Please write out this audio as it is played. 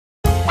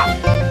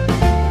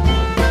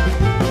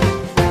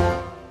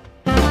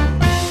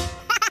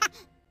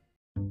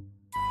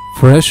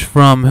Fresh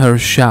from her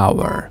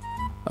shower,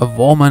 a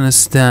woman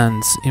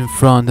stands in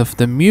front of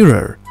the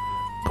mirror,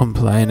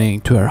 complaining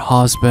to her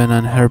husband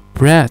and her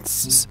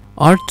breasts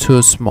are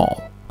too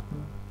small.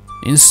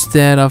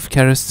 Instead of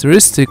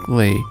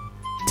characteristically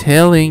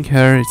telling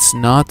her it's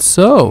not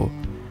so,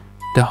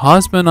 the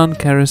husband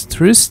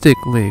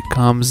uncharacteristically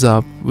comes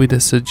up with a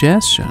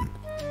suggestion.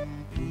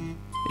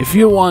 If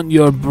you want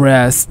your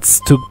breasts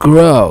to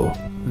grow,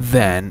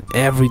 then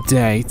every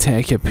day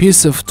take a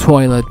piece of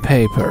toilet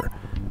paper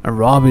and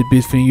rub it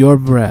between your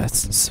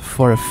breasts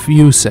for a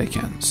few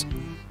seconds.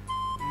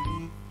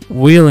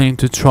 Willing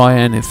to try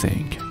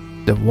anything,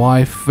 the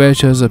wife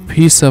fetches a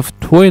piece of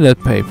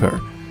toilet paper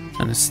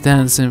and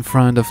stands in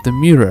front of the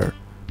mirror,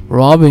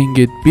 rubbing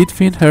it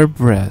between her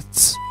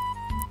breasts.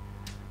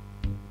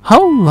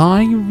 "How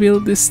long will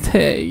this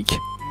take?"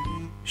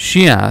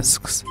 she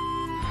asks.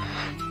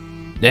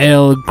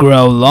 "They'll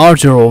grow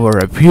larger over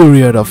a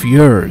period of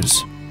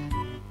years,"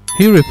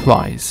 he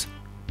replies.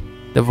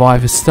 The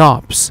wife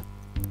stops.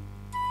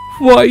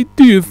 "Why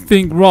do you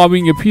think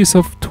rubbing a piece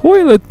of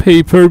toilet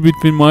paper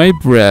between my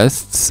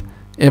breasts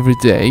every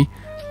day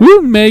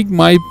will make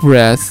my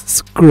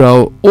breasts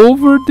grow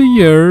over the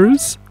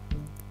years?"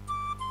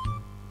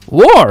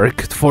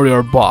 Worked for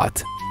your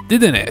butt,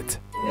 didn't it?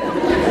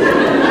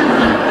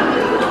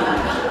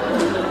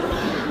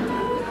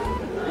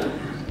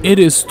 It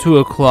is 2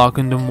 o'clock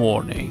in the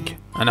morning,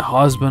 and a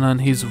husband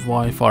and his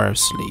wife are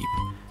asleep,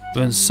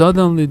 when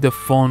suddenly the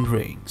phone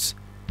rings.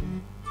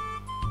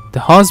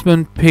 The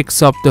husband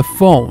picks up the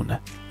phone,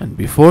 and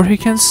before he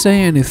can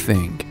say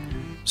anything,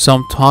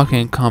 some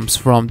talking comes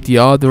from the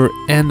other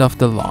end of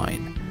the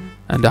line,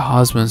 and the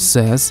husband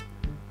says,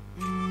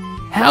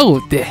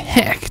 "How the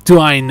heck do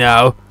I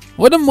know?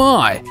 What am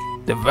I,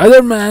 the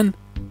weatherman?"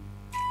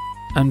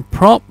 and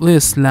promptly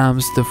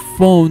slams the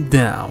phone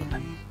down.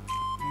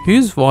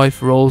 His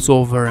wife rolls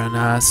over and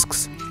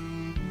asks,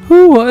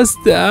 "Who was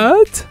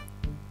that?"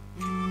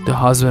 The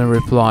husband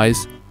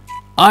replies,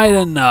 "I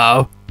don't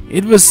know.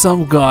 It was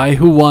some guy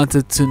who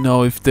wanted to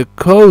know if the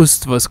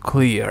coast was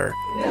clear."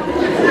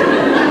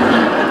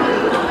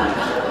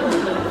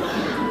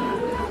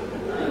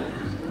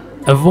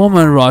 A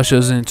woman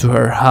rushes into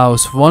her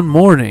house one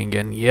morning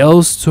and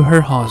yells to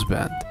her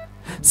husband,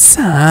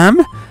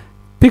 "Sam,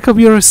 pick up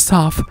your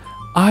stuff.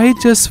 I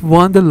just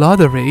won the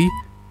lottery."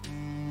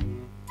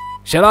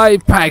 "Shall I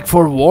pack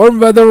for warm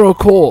weather or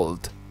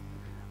cold?"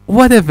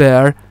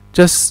 "Whatever,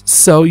 just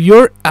so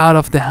you're out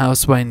of the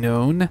house by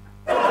noon."